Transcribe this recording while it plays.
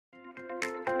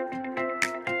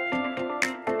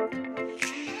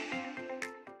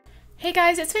Hey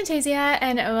guys, it's Fantayzia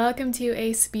and welcome to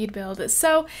a speed build.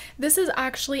 So this is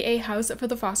actually a house for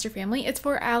the foster family. It's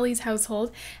for Allie's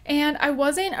household and I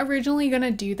wasn't originally gonna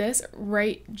do this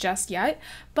right just yet,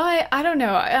 but I don't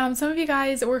know. Some of you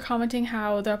guys were commenting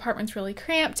how the apartment's really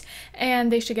cramped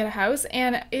and they should get a house,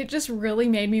 and it just really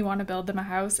made me want to build them a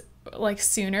house like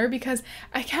sooner because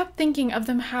I kept thinking of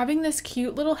them having this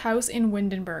cute little house in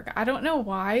Windenburg. I don't know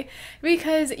why,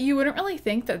 because you wouldn't really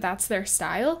think that that's their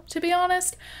style, to be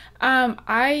honest.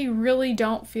 I really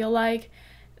don't feel like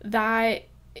that.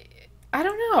 I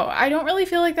don't know. I don't really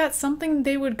feel like that's something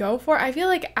they would go for. I feel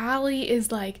like Allie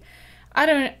is like, I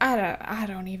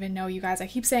don't even know, you guys. I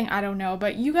keep saying I don't know,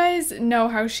 but you guys know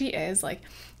how she is. Like,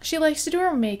 she likes to do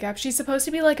her makeup. She's supposed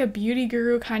to be like a beauty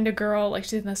guru kind of girl. Like,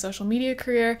 she's in the social media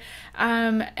career.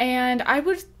 And I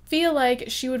would feel like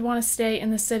she would want to stay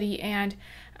in the city and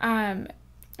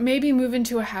maybe move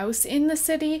into a house in the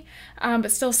city,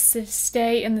 but still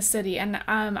stay in the city. And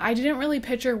I didn't really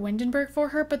picture Windenburg for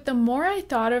her, but the more I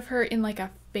thought of her in like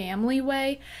a family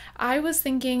way, I was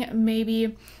thinking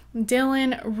maybe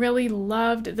Dylan really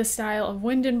loved the style of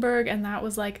Windenburg, and that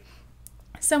was like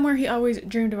somewhere he always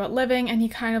dreamed about living, and he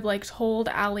kind of like told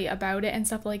Allie about it and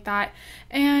stuff like that.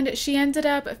 And she ended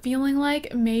up feeling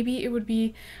like maybe it would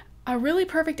be a really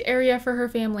perfect area for her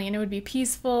family, and it would be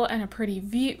peaceful and a pretty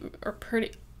view, or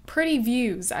pretty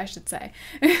views, I should say,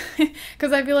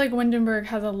 because I feel like Windenburg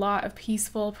has a lot of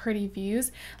peaceful, pretty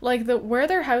views. Like where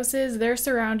their house is, they're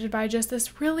surrounded by just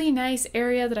this really nice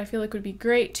area that I feel like would be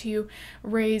great to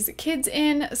raise kids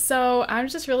in. So I'm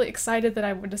just really excited that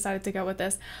I decided to go with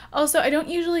this. Also, I don't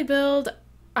usually build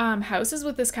houses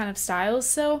with this kind of style,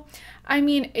 so I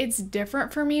mean, it's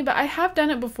different for me, but I have done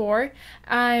it before.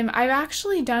 I've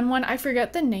actually done one, I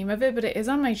forget the name of it, but it is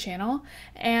on my channel,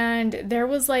 and there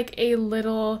was like a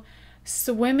little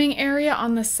swimming area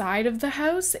on the side of the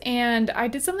house, and I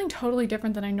did something totally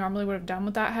different than I normally would have done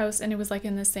with that house, and it was like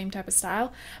in the same type of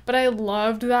style, but I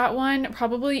loved that one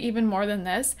probably even more than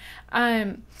this.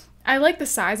 I like the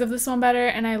size of this one better,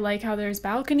 and I like how there's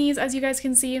balconies, as you guys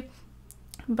can see.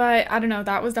 But I don't know,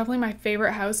 that was definitely my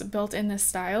favorite house built in this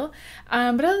style.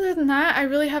 But other than that, I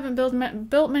really haven't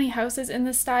built many houses in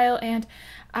this style, and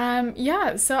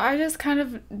yeah, so I just kind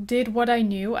of did what I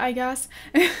knew, I guess.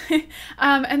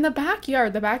 And the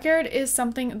backyard is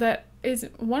something that is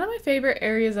one of my favorite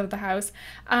areas of the house.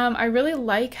 I really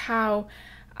like how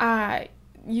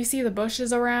you see the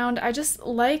bushes around. I just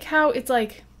like how it's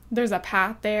like there's a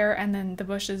path there and then the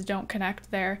bushes don't connect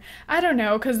there. I don't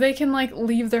know, because they can like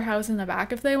leave their house in the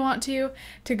back if they want to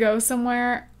go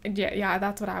somewhere. Yeah,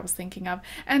 that's what I was thinking of.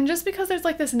 And just because there's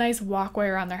like this nice walkway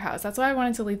around their house, that's why I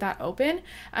wanted to leave that open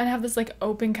and have this like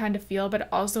open kind of feel, but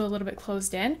also a little bit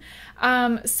closed in.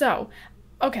 So,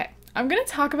 okay. I'm gonna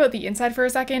talk about the inside for a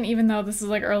second, even though this is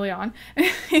like early on.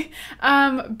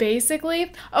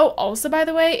 Basically, oh, also by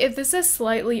the way, if this is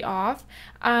slightly off,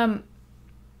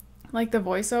 like the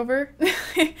voiceover,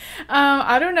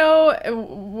 I don't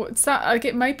know, it's not like,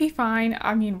 it might be fine.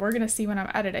 I mean, we're gonna see when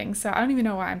I'm editing, so I don't even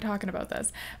know why I'm talking about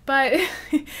this, but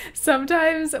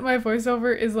sometimes my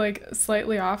voiceover is like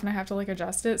slightly off and I have to like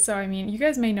adjust it. So I mean, you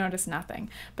guys may notice nothing,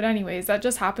 but anyways, that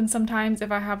just happens sometimes if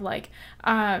I have like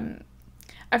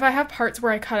if I have parts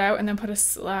where I cut out and then put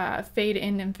a fade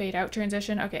in and fade out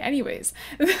transition. Okay, anyways,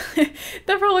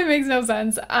 that probably makes no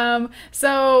sense.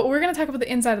 So we're going to talk about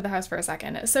the inside of the house for a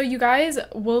second. So you guys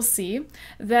will see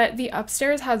that the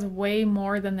upstairs has way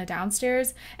more than the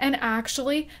downstairs. And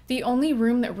actually, the only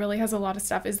room that really has a lot of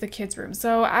stuff is the kids' room.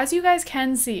 So as you guys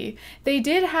can see, they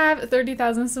did have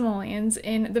 30,000 simoleons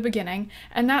in the beginning.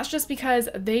 And that's just because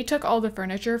they took all the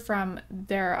furniture from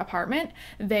their apartment.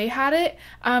 They had it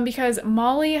because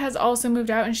Molly has also moved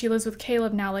out and she lives with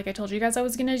Caleb now, like I told you guys I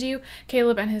was gonna do,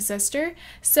 Caleb and his sister.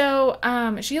 So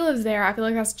she lives there. I feel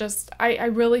like that's just, I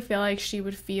really feel like she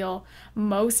would feel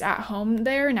most at home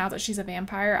there now that she's a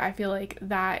vampire. I feel like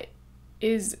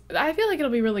it'll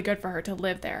be really good for her to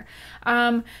live there.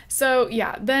 So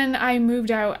yeah, then I moved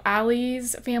out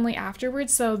Allie's family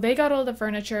afterwards, so they got all the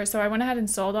furniture, so I went ahead and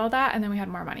sold all that, and then we had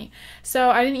more money. So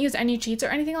I didn't use any cheats or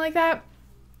anything like that.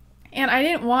 And I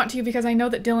didn't want to because I know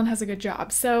that Dylan has a good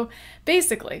job. So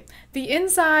basically, the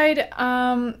inside,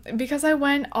 because I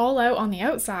went all out on the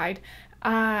outside,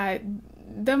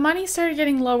 the money started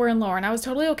getting lower and lower. And I was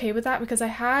totally okay with that because I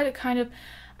had kind of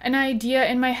an idea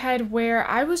in my head where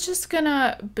I was just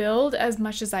gonna build as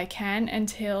much as I can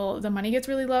until the money gets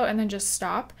really low and then just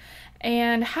stop.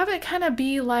 and have it kind of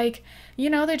be like,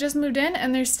 they just moved in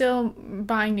and they're still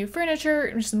buying new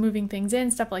furniture, just moving things in,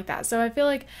 stuff like that. So I feel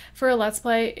like for a Let's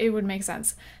Play, it would make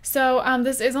sense. So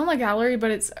this is on the gallery,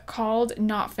 but it's called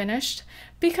Not Finished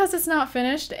because it's not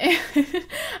finished. And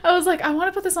I was like, I want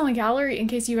to put this on the gallery in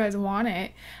case you guys want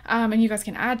it, and you guys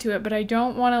can add to it, but I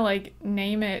don't want to like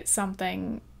name it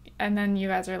something and then you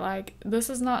guys are like, this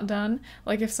is not done.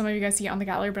 Like if some of you guys see it on the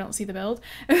gallery but don't see the build.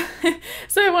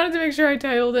 So I wanted to make sure I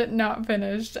titled it Not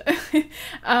Finished.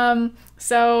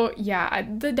 So yeah,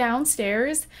 the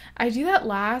downstairs, I do that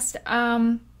last.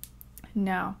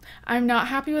 No, I'm not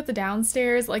happy with the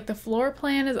downstairs. Like the floor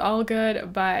plan is all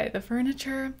good, but the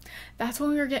furniture, that's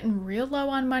when we were getting real low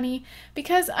on money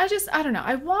because I don't know.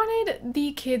 I wanted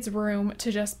the kids' room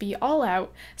to just be all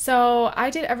out. So I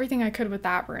did everything I could with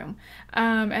that room.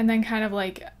 And then kind of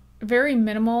like very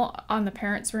minimal on the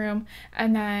parents' room,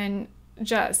 and then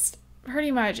just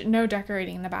pretty much no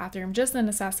decorating in the bathroom, just the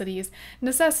necessities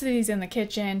in the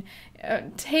kitchen,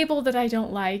 table that I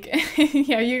don't like.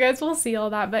 Yeah, you guys will see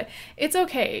all that, but it's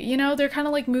okay. They're kind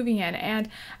of like moving in, and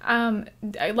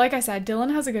like I said,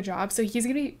 Dylan has a good job, so he's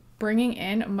gonna be bringing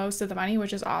in most of the money,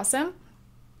 which is awesome.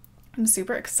 I'm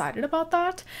super excited about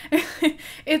that.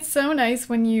 It's so nice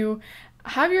when you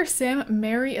have your sim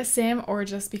marry a sim or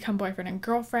just become boyfriend and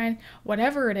girlfriend,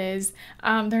 whatever it is.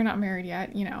 They're not married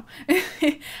yet,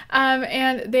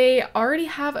 and they already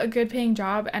have a good paying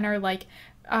job and are like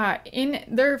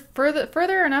they're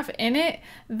further enough in it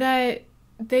that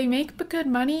they make good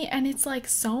money, and it's like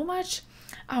so much,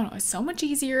 I don't know, it's so much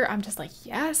easier. I'm just like,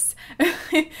 yes.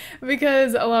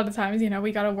 Because a lot of times,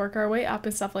 we got to work our way up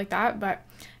and stuff like that, but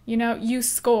you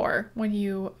score when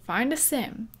you find a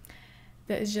sim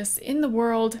that is just in the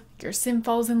world, your sim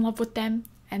falls in love with them,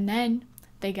 and then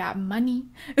they got money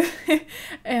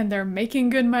and they're making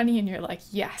good money, and you're like,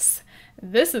 yes,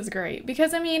 this is great.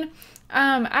 Because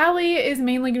Allie is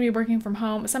mainly gonna be working from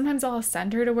home. Sometimes I'll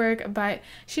send her to work, but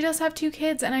she does have 2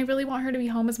 kids and I really want her to be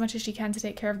home as much as she can to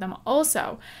take care of them.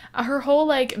 Also, her whole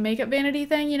like makeup vanity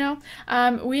thing,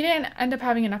 we didn't end up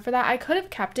having enough for that. I could have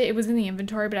kept it. It was in the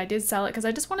inventory, but I did sell it because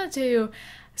I just wanted to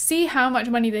see how much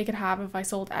money they could have if I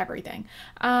sold everything.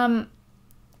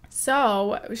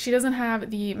 So she doesn't have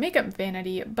the makeup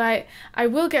vanity, but I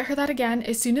will get her that again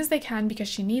as soon as they can because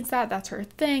she needs that. That's her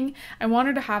thing. I want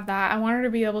her to have that. I want her to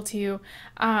be able to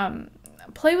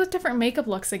play with different makeup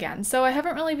looks again. So I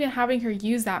haven't really been having her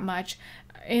use that much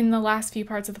in the last few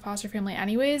parts of the foster family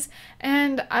anyways,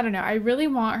 and I don't know, I really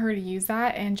want her to use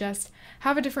that and just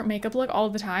have a different makeup look all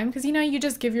the time, because you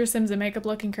just give your sims a makeup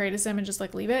look and create a sim and just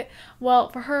like leave it. Well,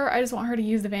 for her, I just want her to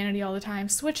use the vanity all the time,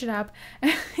 switch it up.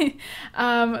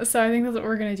 So I think that's what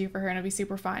we're gonna do for her, and it'll be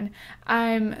super fun.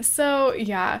 So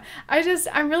yeah,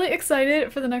 I'm really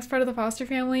excited for the next part of the foster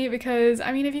family because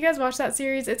if you guys watch that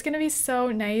series, it's gonna be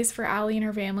so nice for Allie and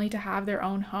her family to have their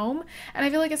own home, and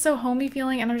I feel like it's so homey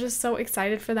feeling, and I'm just so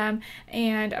excited for them,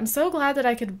 and I'm so glad that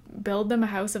I could build them a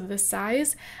house of this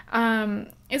size.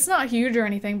 It's not huge or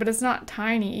anything, but it's not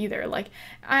tiny either. Like,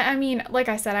 like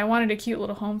I said, I wanted a cute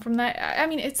little home from that.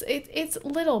 It's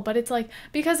little, but it's like,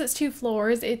 because it's 2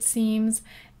 floors, it seems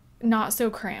not so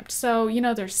cramped. So,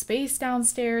 there's space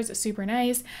downstairs. It's super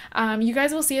nice. You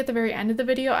guys will see at the very end of the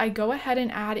video, I go ahead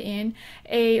and add in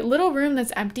a little room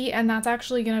that's empty, and that's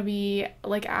actually going to be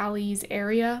like Allie's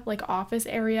area, like office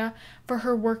area for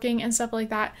her working and stuff like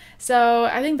that. So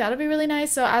I think that'll be really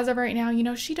nice. So as of right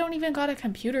now, she don't even got a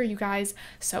computer, you guys.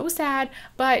 So sad.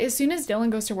 But as soon as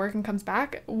Dylan goes to work and comes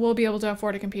back, we'll be able to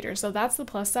afford a computer. So that's the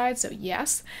plus side. So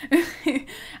yes.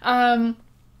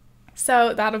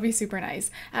 So that'll be super nice.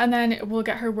 And then we'll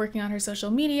get her working on her social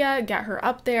media, get her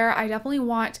up there. I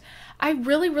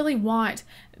really, really want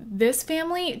this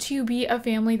family to be a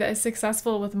family that is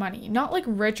successful with money. Not like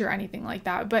rich or anything like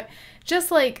that, but just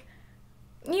like,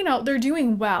 they're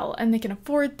doing well and they can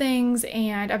afford things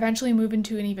and eventually move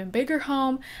into an even bigger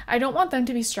home. I don't want them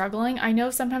to be struggling. I know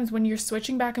sometimes when you're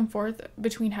switching back and forth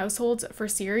between households for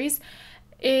series,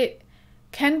 it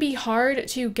can be hard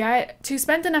to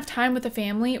spend enough time with the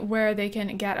family where they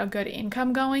can get a good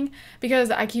income going,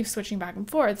 because I keep switching back and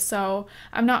forth, so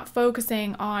I'm not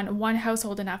focusing on one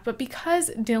household enough. But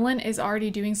because Dylan is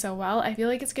already doing so well, I feel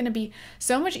like it's going to be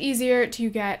so much easier to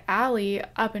get Allie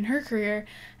up in her career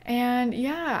And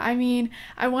yeah, I mean,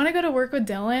 I want to go to work with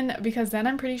Dylan because then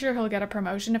I'm pretty sure he'll get a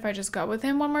promotion if I just go with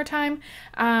him one more time.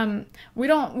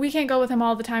 We can't go with him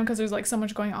all the time because there's like so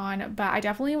much going on, but I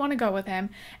definitely want to go with him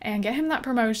and get him that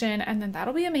promotion, and then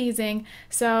that'll be amazing.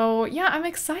 So yeah, I'm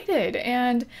excited,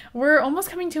 and we're almost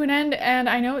coming to an end, and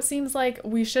I know it seems like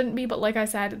we shouldn't be, but like I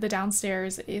said, the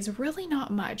downstairs is really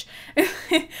not much.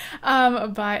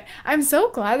 But I'm so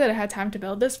glad that I had time to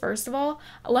build this. First of all,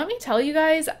 let me tell you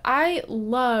guys, I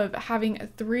love having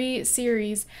 3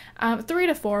 series. 3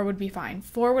 to 4 would be fine.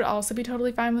 4 would also be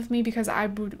totally fine with me because I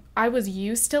was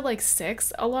used to like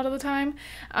 6 a lot of the time.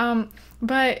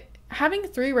 But having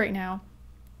 3 right now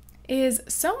is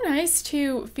so nice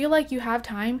to feel like you have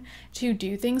time to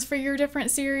do things for your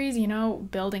different series, you know,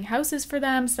 building houses for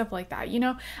them, stuff like that. You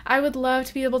know, I would love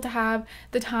to be able to have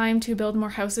the time to build more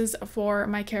houses for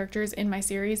my characters in my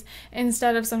series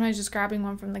instead of sometimes just grabbing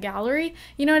one from the gallery.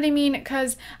 You know what I mean?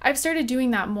 Because I've started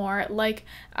doing that more. Like,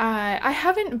 I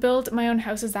haven't built my own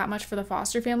houses that much for the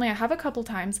foster family. I have a couple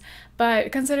times,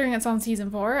 but considering it's on season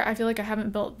 4, I feel like I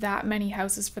haven't built that many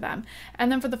houses for them. And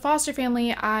then for the foster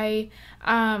family, I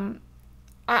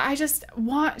just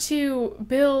want to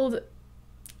build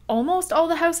almost all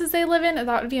the houses they live in.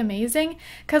 That would be amazing.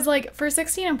 Because, like, for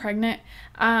 16 and Pregnant,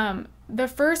 the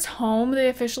first home they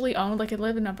officially owned, like, they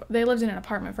lived in an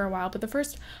apartment for a while, but the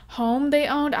first home they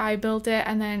owned, I built it.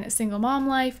 And then Single Mom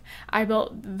Life, I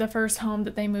built the first home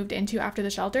that they moved into after the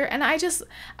shelter. And I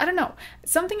don't know,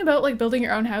 something about like building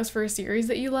your own house for a series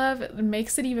that you love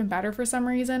makes it even better for some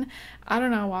reason. I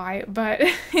don't know why, but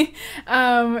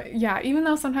yeah, even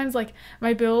though sometimes like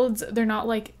my builds, they're not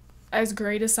like as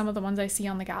great as some of the ones I see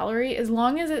on the gallery, as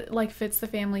long as it like fits the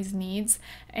family's needs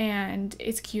and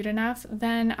it's cute enough,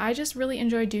 then I just really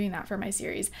enjoy doing that for my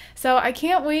series. So I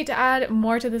can't wait to add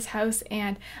more to this house,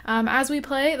 and as we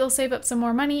play, they'll save up some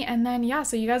more money, and then yeah,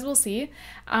 so you guys will see.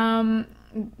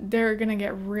 They're gonna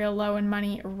get real low in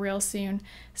money real soon,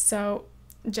 so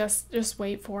just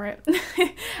wait for it.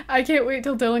 I can't wait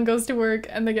till Dylan goes to work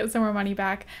and they get some more money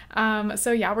back.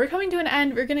 So yeah, we're coming to an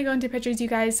end. We're gonna go into pictures, you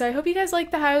guys. So I hope you guys like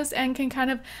the house and can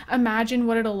kind of imagine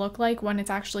what it'll look like when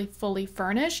it's actually fully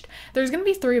furnished. There's gonna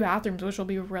be 3 bathrooms, which will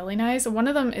be really nice. One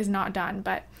of them is not done,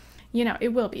 but you know, it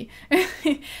will be.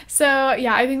 So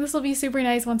yeah, I think this will be super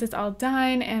nice once it's all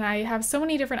done, and I have so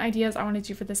many different ideas I want to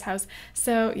do for this house.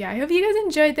 So yeah, I hope you guys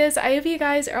enjoyed this. I hope you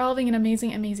guys are all having an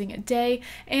amazing, amazing day,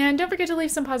 and don't forget to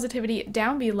leave some positivity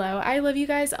down below. I love you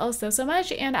guys all so, so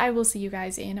much, and I will see you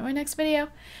guys in my next video.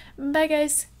 Bye,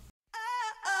 guys.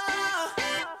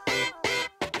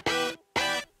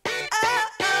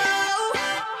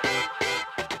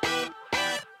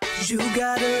 You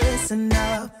gotta listen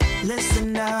up,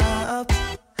 listen up.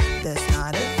 There's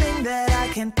not a thing that I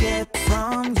can't get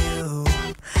from you.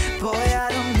 Boy, I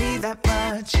don't need that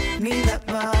much, need that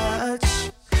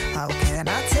much. How can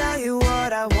I tell you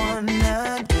what I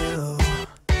wanna do?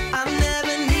 I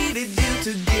never needed you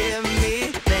to give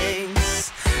me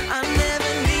things. I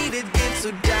never needed gifts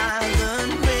or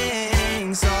diamond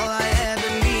rings. All I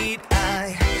ever need,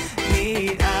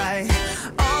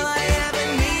 all I ever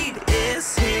need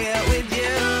is here with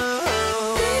you.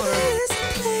 This is a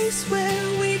place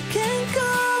where we can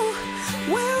go,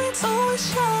 where it's always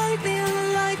shining.